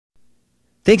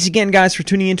Thanks again, guys, for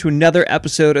tuning in to another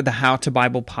episode of the How to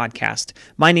Bible podcast.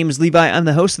 My name is Levi. I'm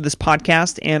the host of this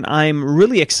podcast, and I'm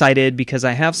really excited because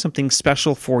I have something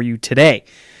special for you today.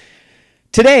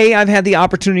 Today, I've had the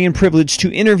opportunity and privilege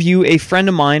to interview a friend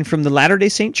of mine from the Latter-day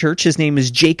Saint Church. His name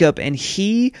is Jacob, and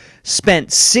he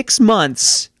spent 6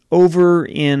 months over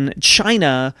in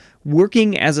China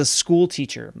working as a school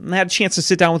teacher. I had a chance to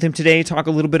sit down with him today, talk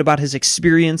a little bit about his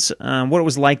experience, what it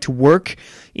was like to work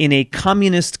in a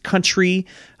communist country,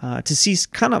 to see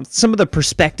kind of some of the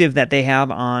perspective that they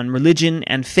have on religion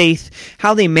and faith,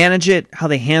 how they manage it, how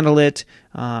they handle it,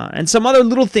 and some other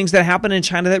little things that happen in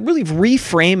China that really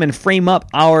reframe and frame up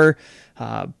our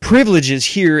privileges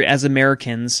here as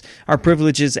Americans, our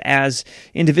privileges as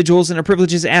individuals, and our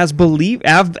privileges as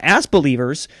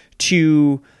believers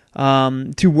to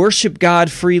worship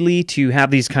God freely, to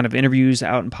have these kind of interviews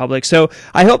out in public. So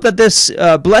I hope that this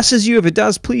blesses you. If it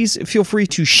does, please feel free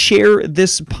to share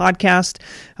this podcast.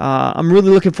 I'm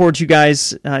really looking forward to you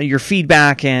guys, your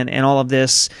feedback and all of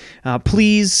this.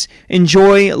 Please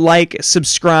enjoy, like,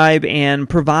 subscribe, and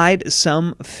provide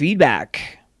some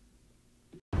feedback.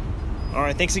 All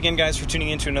right, thanks again, guys, for tuning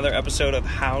in to another episode of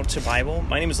How to Bible.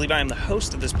 My name is Levi. I'm the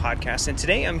host of this podcast, and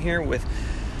today I'm here with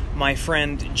my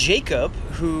friend Jacob,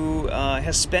 who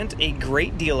has spent a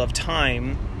great deal of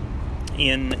time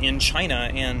in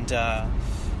China, and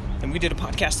we did a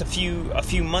podcast a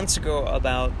few months ago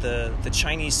about the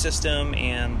Chinese system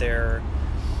and their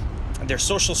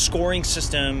social scoring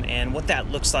system and what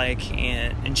that looks like.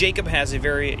 And Jacob has a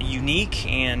very unique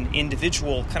and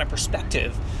individual kind of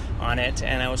perspective on it,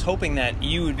 and I was hoping that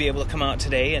you would be able to come out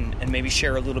today and maybe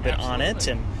share a little bit on it.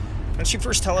 And why don't you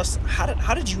first tell us,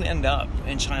 how did you end up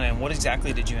in China, and what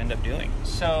exactly did you end up doing?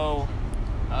 So,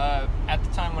 at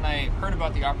the time when I heard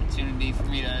about the opportunity for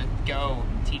me to go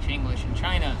and teach English in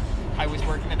China, I was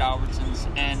working at Albertsons,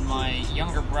 and my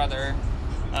younger brother,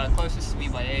 closest to me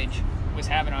by age, was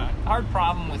having a hard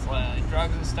problem with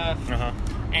drugs and stuff,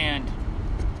 and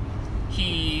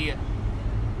he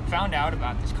found out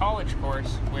about this college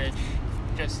course, which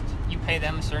just, you pay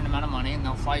them a certain amount of money and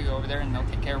they'll fly you over there and they'll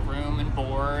take care of room and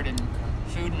board and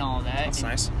food and all of that. That's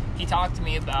nice. He talked to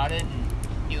me about it, and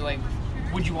he was like,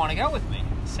 would you want to go with me?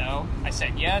 So I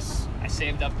said yes. I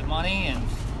saved up the money, and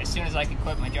as soon as I could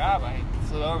quit my job, I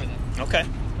flew over there. Okay.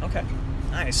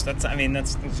 Nice.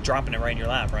 That's dropping it right in your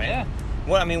lap, right? Yeah.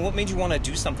 What made you want to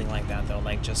do something like that, though?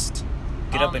 Like, just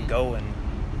get up and go? And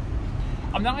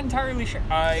I'm not entirely sure.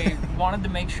 I wanted to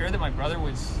make sure that my brother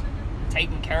was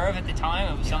taken care of at the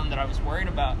time. It was something that I was worried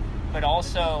about, but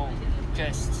also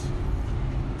just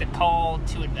the call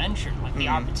to adventure, like the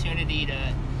opportunity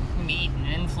to meet and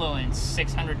influence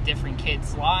 600 different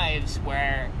kids' lives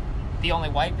where the only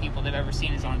white people they've ever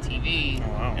seen is on TV. Oh,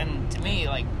 wow. And to me,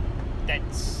 like, that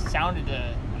sounded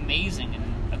amazing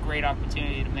and a great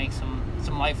opportunity to make some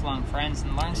lifelong friends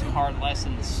and learn some hard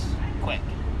lessons quick.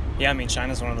 Yeah, I mean,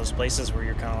 China's one of those places where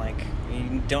you're kind of like,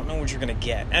 you don't know what you're going to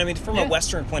get. And I mean, from a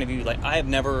Western point of view, like, I've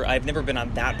never been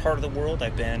on that part of the world.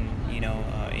 I've been,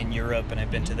 in Europe, and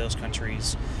I've been to those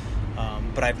countries.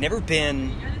 But I've never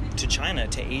been to China,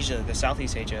 to Asia, the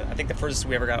Southeast Asia. I think the furthest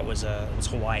we ever got was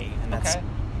Hawaii, and that's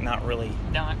not really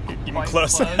even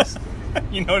close.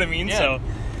 You know what I mean? Yeah.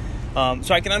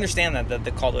 So I can understand that,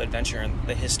 the call to adventure and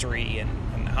the history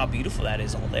and how beautiful that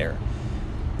is all there.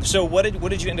 So what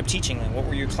did you end up teaching then? What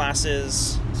were your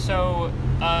classes? So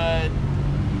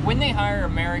when they hire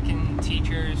American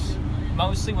teachers,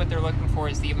 mostly what they're looking for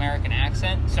is the American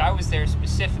accent. So I was there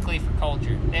specifically for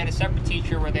culture. They had a separate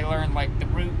teacher where they learned like the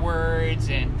root words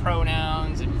and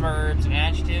pronouns and verbs and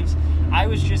adjectives. I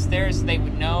was just there so they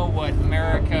would know what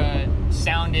America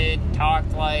sounded,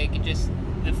 talked like, and just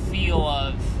the feel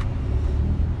of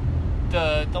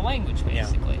the language,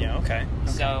 basically. Yeah, okay.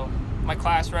 So my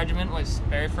class regimen was the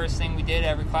very first thing we did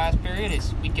every class period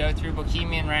is we'd go through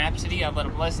Bohemian Rhapsody. I'd let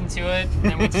them listen to it, and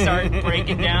then we'd start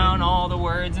breaking down all the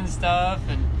words and stuff.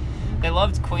 And they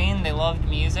loved Queen, they loved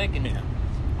music, and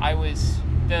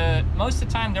most of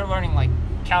the time they're learning like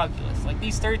calculus. Like,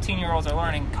 these 13-year-olds are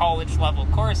learning college level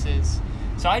courses.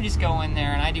 So I just go in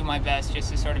there and I do my best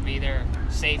just to sort of be their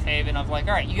safe haven of like,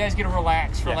 all right, you guys get to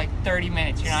relax for like 30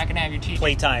 minutes. You're not going to have your teacher.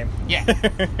 Playtime. Yeah.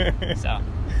 So.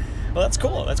 Well, that's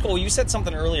cool. That's cool. You said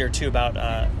something earlier, too,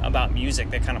 about music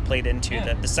that kind of played into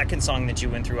the second song that you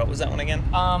went through. What was that one again?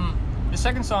 The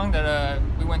second song that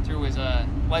we went through was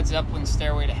Led Zeppelin's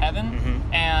Stairway to Heaven.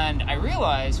 And I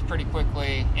realized pretty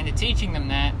quickly into teaching them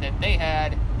that they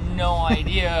had no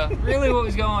idea really what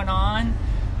was going on,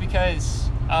 because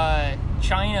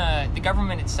China, the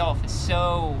government itself, is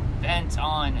so bent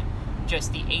on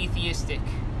just the atheistic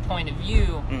point of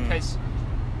view, because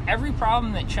every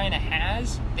problem that China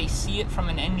has, they see it from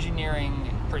an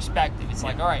engineering perspective. It's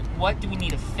like, all right, what do we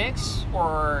need to fix,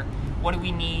 or what do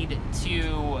we need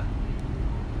to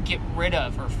get rid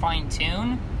of or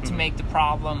fine-tune to make the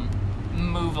problem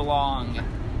move along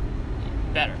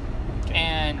better?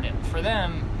 And for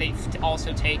them, they've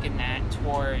also taken that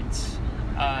towards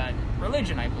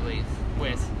religion, I believe,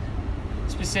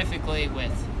 specifically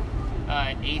with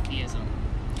atheism.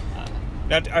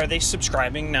 Now, are they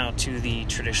subscribing now to the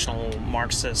traditional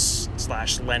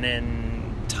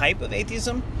Marxist/Lenin type of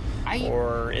atheism?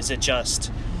 Or is it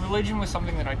just... Religion was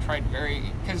something that I tried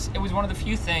because it was one of the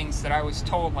few things that I was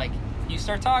told, like, if you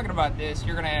start talking about this,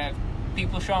 you're going to have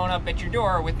people showing up at your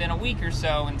door within a week or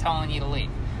so and telling you to leave.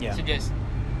 Yeah. So just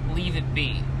leave it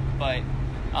be. But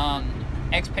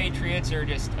expatriates or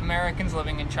just Americans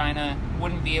living in China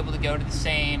wouldn't be able to go to the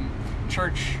same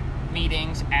church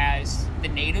meetings as the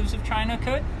natives of China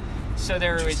could. So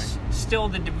there is still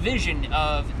the division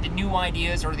of the new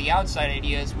ideas or the outside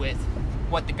ideas with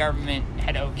what the government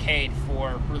had okayed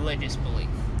for religious belief.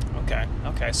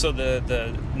 Okay. So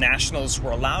the nationals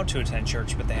were allowed to attend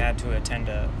church, but they had to attend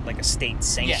a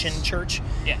state-sanctioned church?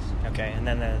 Yes. Okay, and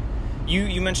then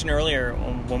you mentioned earlier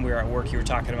when we were at work, you were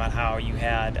talking about how you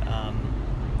had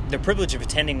the privilege of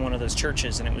attending one of those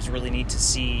churches, and it was really neat to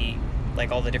see like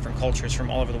all the different cultures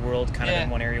from all over the world kind of in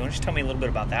one area. Why don't you tell me a little bit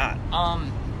about that?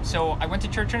 So I went to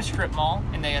church in a strip mall,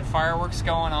 and they had fireworks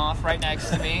going off right next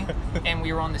to me, and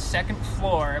we were on the second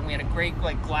floor, and we had a great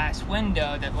glass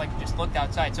window that just looked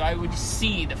outside, so I would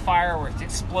see the fireworks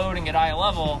exploding at eye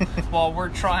level while we're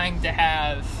trying to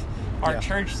have our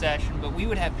church session. But we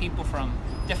would have people from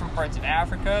different parts of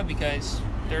Africa because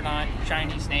they're not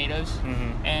Chinese natives,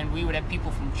 and we would have people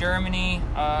from Germany,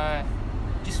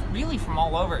 just really from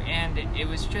all over, and it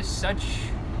was just such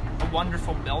a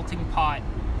wonderful melting pot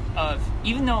of,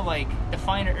 even though the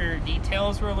finer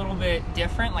details were a little bit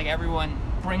different, everyone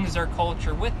brings their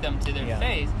culture with them to their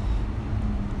faith,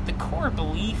 the core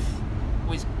belief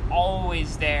was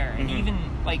always there. And even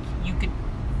you could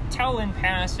tell in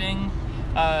passing,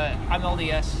 I'm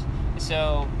LDS,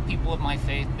 so people of my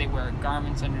faith, they wear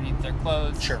garments underneath their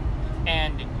clothes. Sure.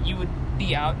 And you would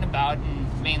be out and about in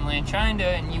mainland China,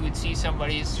 and you would see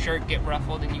somebody's shirt get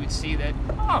ruffled, and you would see that,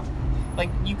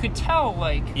 you could tell,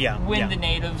 when the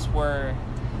natives were,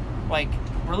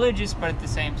 religious, but at the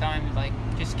same time,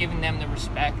 just giving them the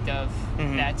respect of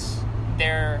that's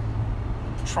their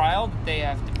trial that they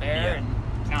have to bear, and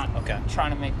not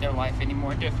trying to make their life any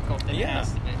more difficult than it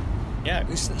has to be.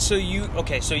 Yeah. So you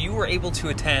were able to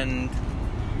attend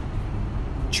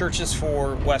churches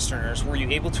for Westerners. Were you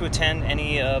able to attend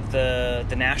any of the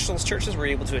nationalist churches? Were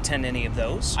you able to attend any of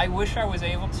those? I wish I was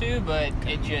able to, but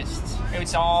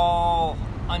it's all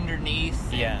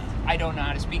underneath. Yeah. I don't know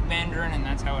how to speak Mandarin, and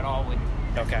that's how it all would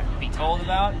be told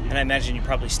about. And I imagine you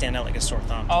probably stand out like a sore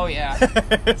thumb. Oh, yeah.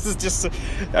 This is just,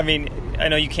 I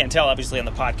know you can't tell, obviously, on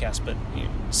the podcast, but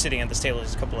sitting at this table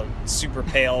is a couple of super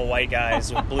pale white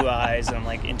guys with blue eyes, and I'm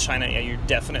in China, you're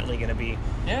definitely going to be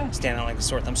standing out like a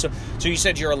sore thumb. So you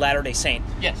said you're a Latter-day Saint.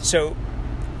 Yes. So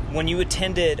when you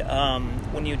attended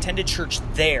church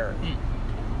there,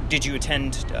 did you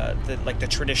attend the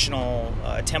traditional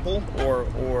temple,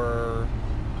 or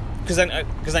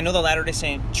because I know the Latter-day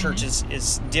Saint church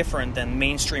is different than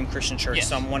mainstream Christian church,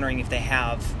 so I'm wondering if they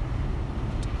have,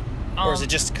 or is it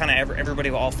just kind of everybody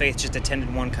of all faiths just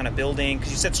attended one kind of building?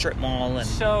 Because you said strip mall, and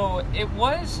so it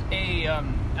was a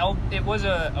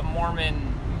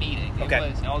Mormon meeting. It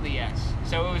was LDS,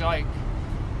 so it was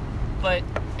but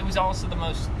it was also the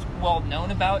most well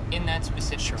known about in that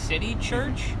specific city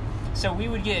church. So we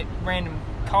would get random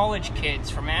college kids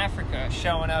from Africa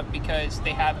showing up because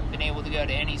they haven't been able to go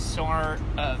to any sort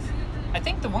of... I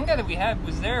think the one guy that we had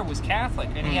was Catholic,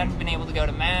 and he hadn't been able to go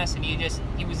to Mass, and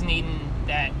he was needing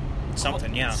that...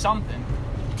 Something.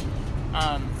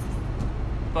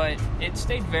 But it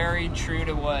stayed very true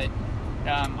to what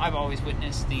I've always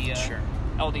witnessed the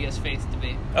LDS faith to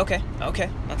be. Okay.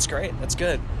 That's great. That's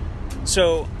good.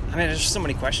 So, there's just so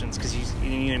many questions, because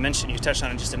you touched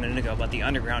on it just a minute ago about the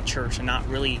underground church and not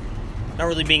really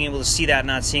being able to see that,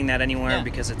 not seeing that anywhere,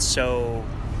 because it's so...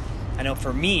 I know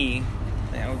for me,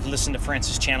 I've listened to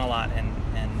Francis Chan a lot, and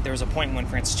there was a point when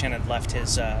Francis Chan had left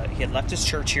his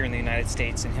church here in the United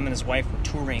States, and him and his wife were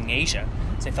touring Asia,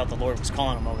 so they felt the Lord was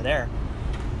calling him over there.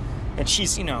 And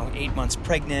she's, 8 months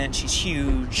pregnant, she's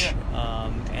huge,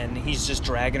 and he's just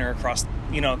dragging her across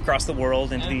the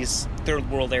world into these third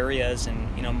world areas, and,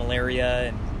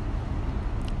 malaria,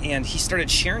 and he started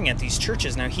sharing at these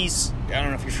churches. Now I don't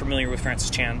know if you're familiar with Francis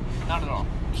Chan. Not at all.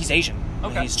 He's Asian.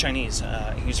 Okay. He's Chinese.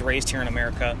 He was raised here in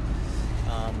America.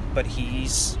 but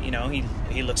he's,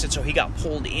 he looks at, so he got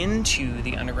pulled into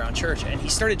the underground church, and he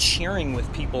started sharing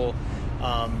with people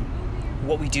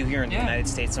what we do here in the United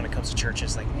States when it comes to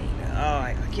churches. Like,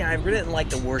 I really didn't like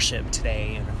the worship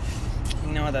today,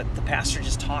 and that the pastor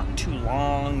just talked too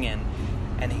long,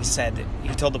 and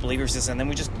he told the believers, and then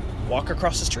we just walk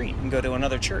across the street and go to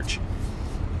another church.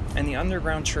 And the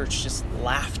underground church just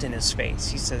laughed in his face.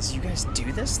 He says, "You guys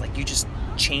do this? Like, you just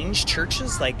change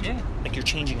churches like you're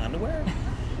changing underwear?"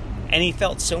 And he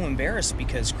felt so embarrassed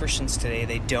because Christians today,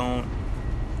 they don't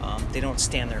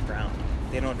stand their ground.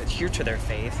 They don't adhere to their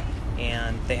faith,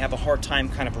 and they have a hard time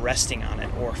kind of resting on it,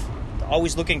 or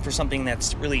always looking for something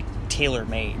that's really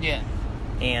tailor-made. Yeah.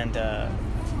 And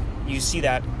you see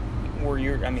that where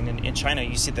in China,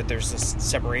 you see that there's this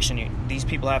separation. These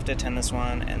people have to attend this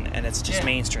one, and it's just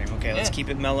mainstream. Okay, let's keep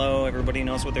it mellow. Everybody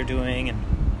knows what they're doing, and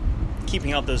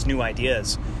keeping up those new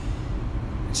ideas.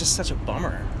 It's just such a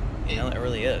bummer. It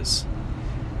really is.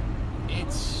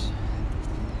 It's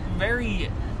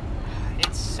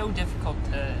so difficult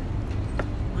to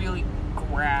really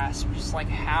grasp just like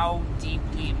how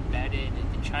deeply embedded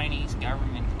the Chinese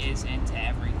government is into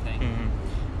everything. Mm-hmm.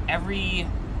 Every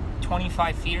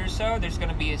 25 feet or so, there's going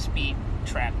to be a speed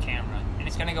trap camera, and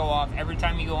it's going to go off every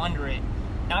time you go under it.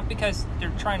 Not because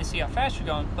they're trying to see how fast you're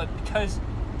going, but because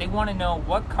they want to know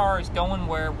what car is going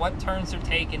where, what turns they're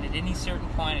taking at any certain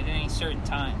point at any certain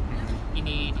time. Mm-hmm. You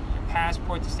need your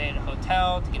passport to stay at a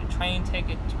hotel, to get a train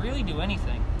ticket, to really do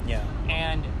anything. Yeah.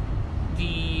 And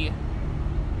the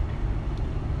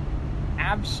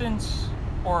absence,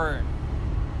 or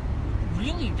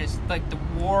really just like the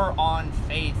war on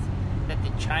faith that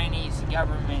the Chinese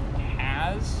government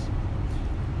has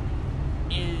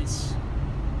is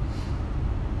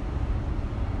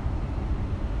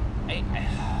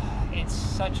it's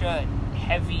such a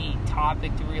heavy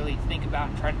topic to really think about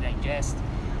and try to digest,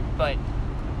 but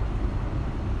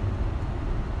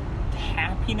the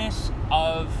happiness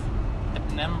of the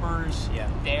members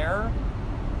there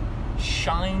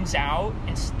shines out,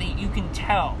 and you can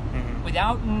tell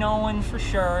without knowing for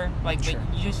sure, but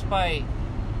just by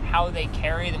how they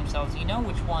carry themselves, you know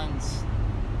which ones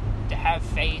to have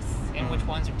faith and which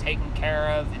ones are taken care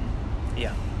of. And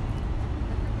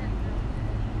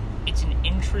it's an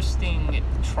interesting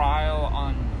trial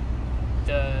on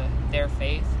their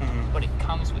faith, but it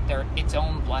comes with its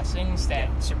own blessings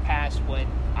that surpass what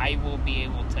I will be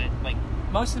able to, like,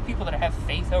 most of the people that have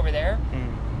faith over there,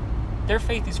 their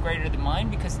faith is greater than mine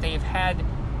because they have had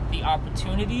the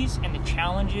opportunities and the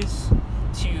challenges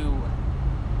to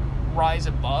rise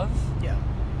above.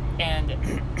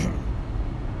 And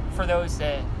for those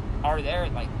that are there,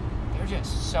 like, they're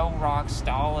just so rock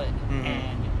solid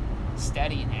and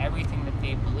steady in everything that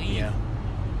they believe.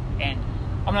 And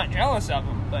I'm not jealous of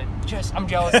them, but I'm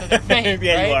jealous of their faith.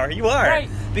 Right? You are. Right.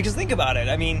 Because think about it.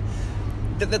 I mean,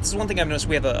 that's one thing I've noticed.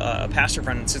 We have a pastor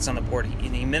friend that sits on the board.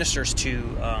 He ministers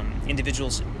to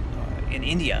individuals in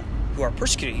India who are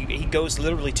persecuted. He goes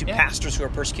literally to pastors who are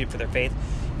persecuted for their faith,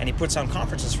 and he puts on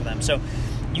conferences for them. So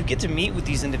you get to meet with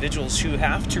these individuals who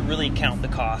have to really count the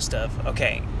cost of,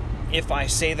 okay, if I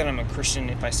say that I'm a Christian,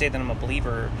 if I say that I'm a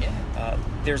believer,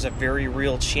 there's a very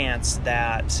real chance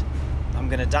that I'm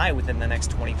going to die within the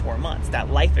next 24 months. That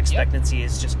life expectancy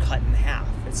is just cut in half.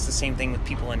 It's the same thing with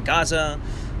people in Gaza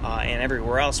and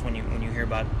everywhere else. When you hear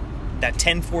about that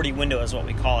 1040 window is what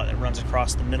we call it. It runs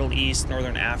across the Middle East,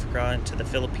 Northern Africa, and to the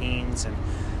Philippines and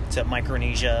to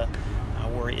Micronesia,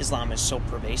 where Islam is so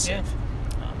pervasive.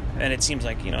 And it seems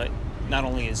like, not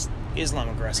only is Islam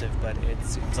aggressive, but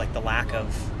it's like the lack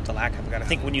of God. I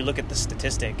think when you look at the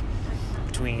statistic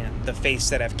between the faiths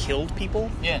that have killed people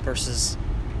versus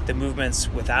the movements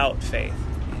without faith,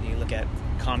 and you look at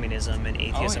communism and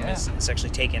atheism, it's actually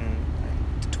taken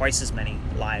twice as many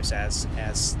lives as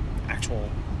actual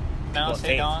Mao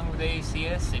Zedong was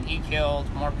atheist, and he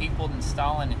killed more people than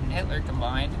Stalin and Hitler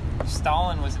combined.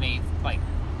 Stalin was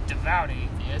devout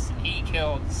atheist, and he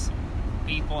killed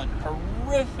people in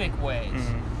horrific ways.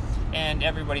 And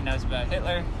everybody knows about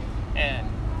Hitler, and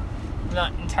I'm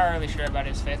not entirely sure about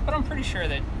his faith, but I'm pretty sure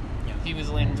that he was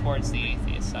leaning towards the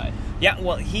atheist side. Yeah,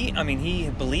 well, he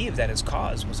believed that his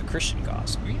cause was a Christian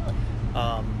cause. Really?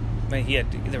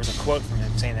 There was a quote from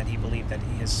him saying that he believed that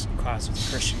his cause was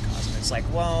a Christian cause, and it's like,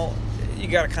 well, you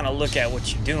got to kind of look at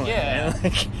what you're doing. Yeah.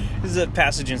 This is a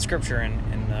passage in Scripture,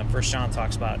 and 1 John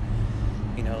talks about,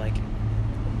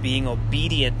 being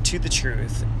obedient to the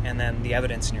truth, and then the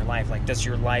evidence in your life. Like, is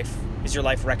your life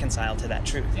reconciled to that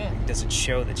truth? Yeah. Does it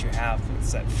show that you have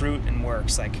that fruit and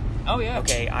works? Like,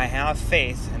 okay, I have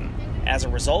faith, and as a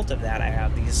result of that, I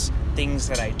have these things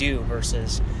that I do,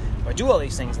 versus if I do all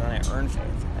these things and then I earn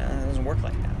faith. It doesn't work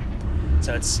like that.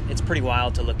 So it's pretty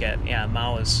wild to look at. Yeah,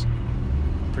 Mao was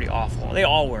pretty awful. They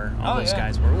all were. All those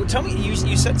guys were. Well, tell me, you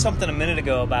said something a minute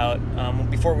ago about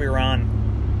before we were on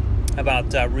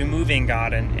about removing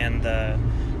God and the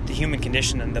human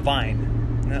condition and the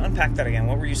vine. Now, unpack that again.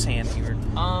 What were you saying?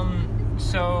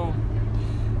 So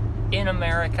in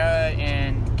America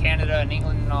and Canada and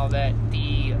England and all that,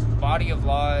 the body of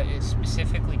law is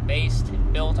specifically based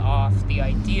and built off the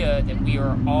idea that we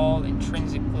are all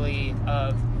intrinsically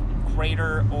of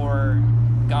greater or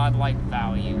godlike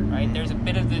value, right? There's a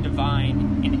bit of the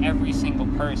divine in every single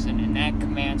person, and that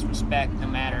commands respect no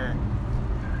matter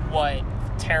what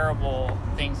terrible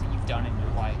things that you've done in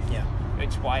your life. Yeah.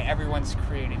 It's why everyone's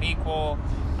created equal,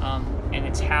 and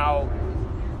it's how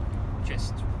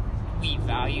just we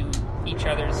value each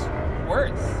other's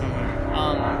worth.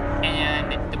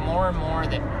 And the more and more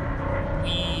that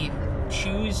we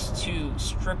choose to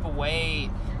strip away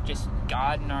just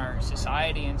God in our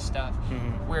society and stuff,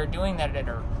 we're doing that at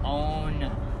our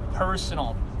own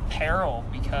personal peril,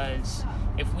 because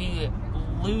if we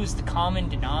lose the common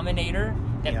denominator,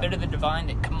 that bit of the divine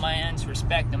that commands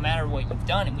respect no matter what you've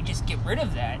done, and we just get rid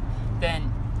of that,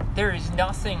 then there is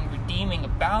nothing redeeming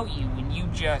about you, and you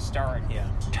just are a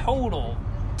total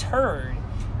turd.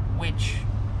 Which,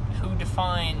 who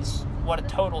defines what a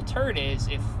total turd is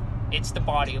if it's the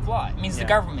body of law? It means the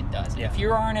government does. If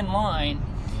you aren't in line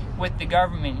with the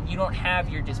government and you don't have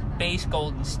your just base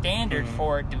golden standard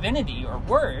for divinity or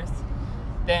worth,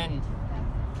 then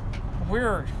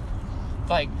we're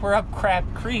up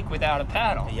Crab Creek without a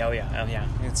paddle. Oh yeah.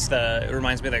 It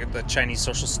reminds me of the Chinese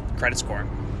social credit score.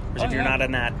 Because if you're not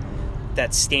in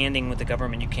that standing with the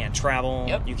government, you can't travel,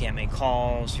 you can't make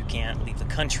calls, you can't leave the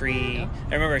country.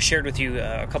 I remember I shared with you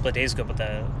a couple of days ago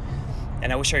about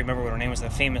and I wish I remember what her name was, the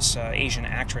famous Asian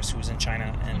actress who was in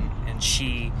China, and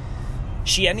she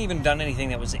hadn't even done anything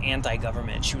that was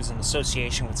anti-government. She was in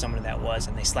association with somebody that was,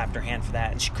 and they slapped her hand for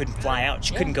that, and she couldn't fly out.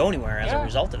 She couldn't go anywhere as a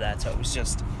result of that. So it was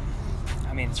just,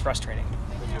 it's frustrating.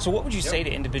 So what would you say to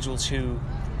individuals who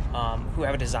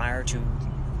have a desire to,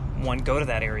 one, go to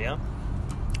that area,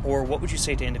 or what would you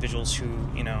say to individuals who,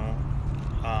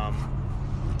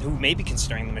 who may be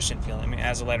considering the mission field?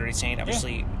 As a Latter-day Saint,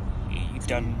 obviously, you've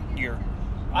done your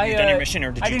mission,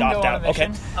 or did you opt out?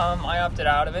 Okay. I opted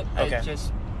out of it. Okay.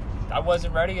 I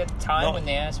wasn't ready at the time when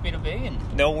they asked me to be.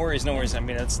 And no worries.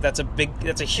 That's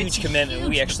a huge commitment.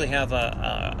 We actually have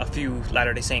a few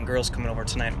Latter-day Saint girls coming over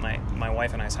tonight at my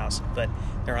wife and I's house, but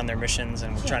they're on their missions,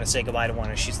 and we're trying to say goodbye to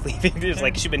one as she's leaving. It's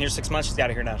like, she's been here 6 months, she's out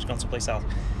of here now, she's going someplace else.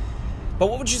 But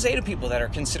what would you say to people that are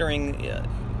considering,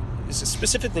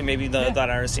 specifically maybe the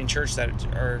Latter-day Saint Church, that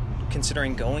are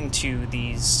considering going to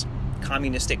these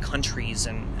communistic countries,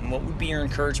 and what would be your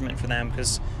encouragement for them?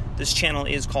 Because this channel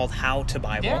is called How to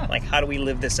Bible. Like, how do we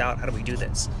live this out? How do we do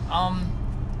this?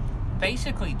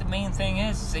 Basically, the main thing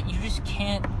is that you just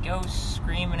can't go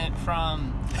screaming it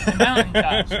from the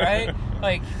mountaintops, right?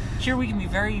 Like, here we can be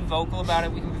very vocal about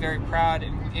it, we can be very proud,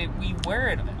 and we wear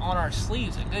it on our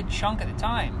sleeves a good chunk of the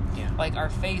time. Like, our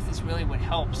faith is really what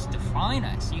helps define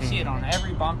us. You see it on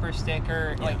every bumper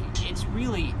sticker. Like,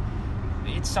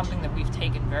 it's something that we've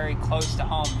taken very close to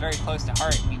home, very close to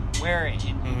heart, and we wear it,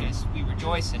 and we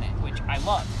rejoice in it, which I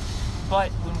love.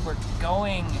 But when we're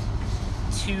going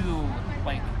to,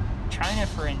 like, China,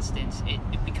 for instance,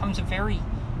 it becomes a very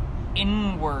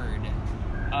inward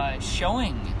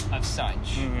showing of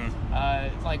such.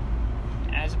 Like,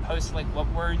 as opposed to, like, what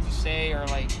words you say, or,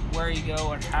 like, where you go,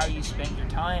 or how you spend your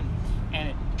time.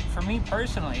 And for me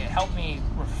personally, it helped me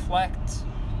reflect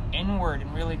inward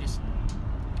and really just,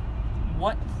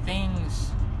 what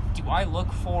things do I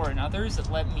look for in others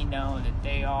that let me know that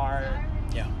they are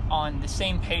on the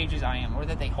same page as I am, or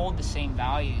that they hold the same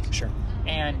values. Sure.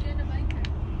 And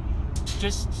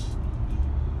just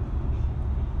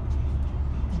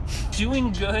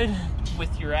doing good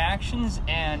with your actions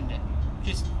and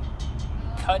just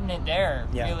cutting it there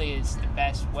really is the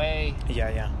best way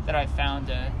that I've found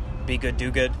to be good, do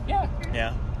good.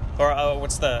 Yeah. Or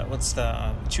what's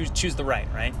the choose the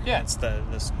right? Yeah. It's the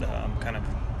kind of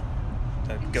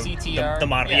CTR. The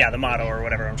motto. Yeah, the motto or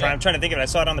whatever. I'm trying to think of it. I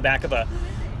saw it on the back of a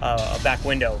back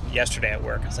window yesterday at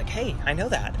work. I was like, hey, I know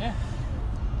that. Yeah.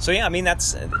 So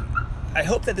that's. I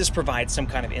hope that this provides some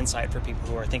kind of insight for people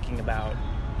who are thinking about,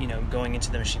 going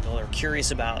into the mission field, or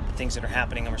curious about the things that are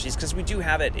happening overseas, because we do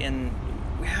have it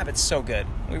we have it so good.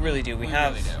 We really do. We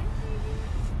have really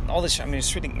do. All this.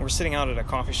 We're sitting out at a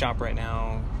coffee shop right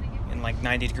now in like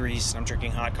 90 degrees, and I'm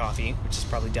drinking hot coffee, which is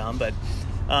probably dumb, but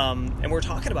and we're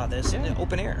talking about this in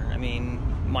open air.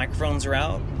 Microphones are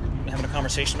out, having a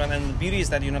conversation about it, and the beauty is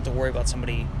that you don't have to worry about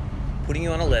somebody putting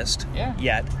you on a list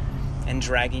yet and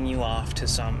dragging you off to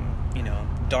some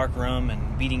dark room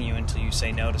and beating you until you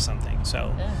say no to something.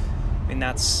 So, Yeah. I mean,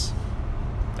 that's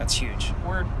huge.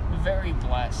 We're very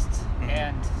blessed,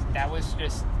 and that was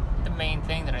just the main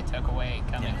thing that I took away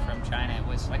coming from China. It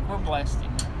was like, we're blessed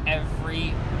in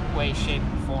every way, shape,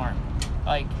 and form.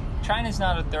 Like, China's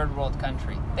not a third world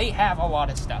country. They have a lot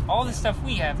of stuff. All the stuff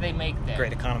we have, they make there.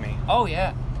 Great economy. Oh,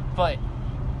 yeah. But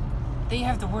they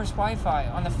have the worst Wi-Fi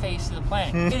on the face of the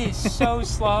planet. It is so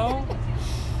slow.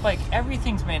 Like,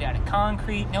 everything's made out of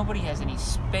concrete. Nobody has any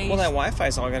space. Well, that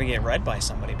Wi-Fi's all got to get read by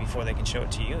somebody before they can show it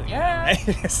to you. Yeah.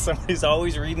 Somebody's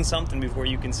always reading something before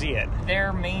you can see it.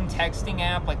 Their main texting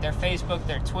app, like their Facebook,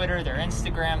 their Twitter, their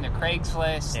Instagram, their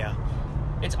Craigslist. Yeah.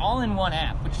 It's all in one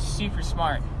app, which is super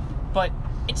smart. But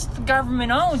it's the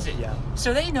government owns it. Yeah.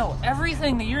 So they know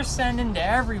everything that you're sending to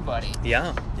everybody.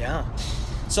 Yeah.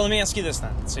 So let me ask you this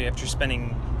then. So after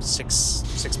spending six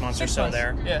months or so months.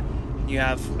 there, Yeah. you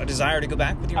have a desire to go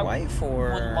back with your wife,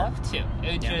 or? Would love to.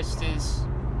 It just is.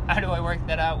 How do I work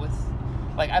that out with?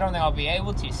 Like, I don't think I'll be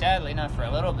able to. Sadly, not for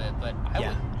a little bit. But I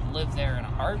would live there in a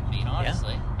heartbeat.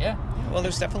 Honestly, yeah. Well,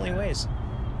 there's definitely ways.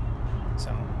 So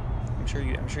I'm sure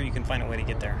you can find a way to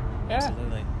get there. Yeah.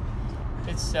 Absolutely.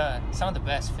 It's some of the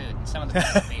best food, and some of the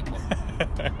best people,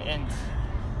 and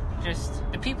just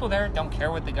the people there don't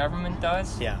care what the government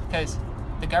does. Yeah. Because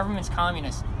the government's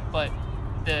communist, but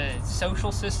the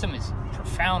social system is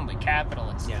profoundly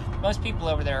capitalist. Yeah. Most people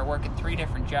over there are working 3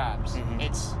 different jobs. Mm-hmm.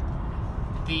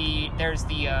 There's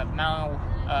the Mao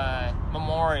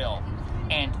Memorial,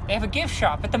 and they have a gift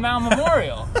shop at the Mao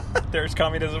Memorial. There's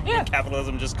communism and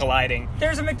capitalism just colliding.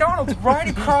 There's a McDonald's right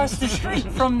across the street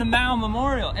from the Mao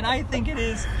Memorial, and I think it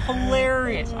is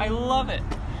hilarious. I love it.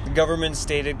 The government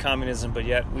stated communism, but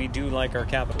yet we do like our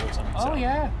capitalism. Oh,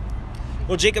 yeah.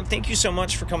 Well, Jacob, thank you so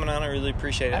much for coming on. I really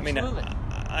appreciate it. Absolutely. I mean,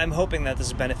 I'm hoping that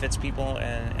this benefits people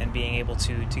and being able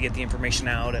to get the information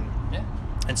out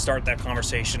and start that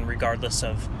conversation regardless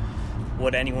of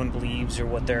what anyone believes or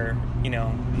what their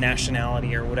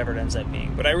nationality or whatever it ends up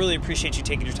being. But I really appreciate you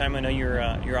taking your time. I know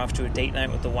you're off to a date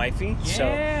night with the wifey, so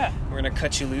we're gonna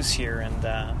cut you loose here, and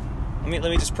let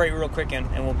me just pray real quick and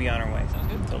we'll be on our way. Sounds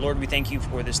good. So Lord, we thank you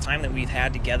for this time that we've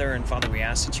had together, and Father, we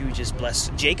ask that you just bless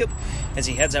Jacob as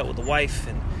he heads out with the wife,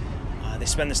 and they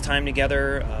spend this time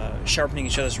together sharpening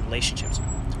each other's relationships.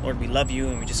 Lord, we love you,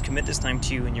 and we just commit this time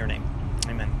to you in your name.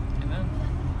 Amen.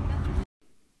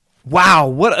 Wow,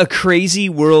 what a crazy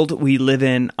world we live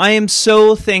in. I am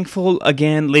so thankful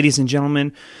again, ladies and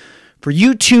gentlemen, for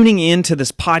you tuning in to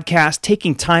this podcast,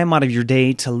 taking time out of your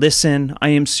day to listen. I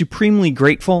am supremely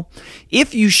grateful.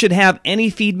 If you should have any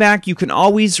feedback, you can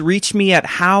always reach me at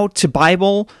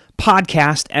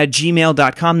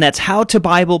howtobiblepodcast@gmail.com. That's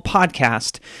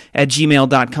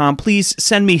howtobiblepodcast@gmail.com. Please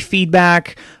send me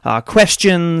feedback,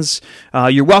 questions.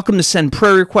 You're welcome to send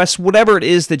prayer requests, whatever it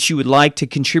is that you would like to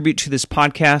contribute to this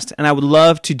podcast. And I would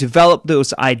love to develop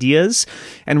those ideas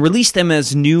and release them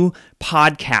as new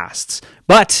podcasts.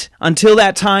 But until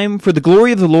that time, for the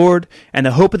glory of the Lord and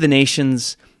the hope of the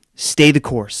nations, stay the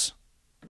course.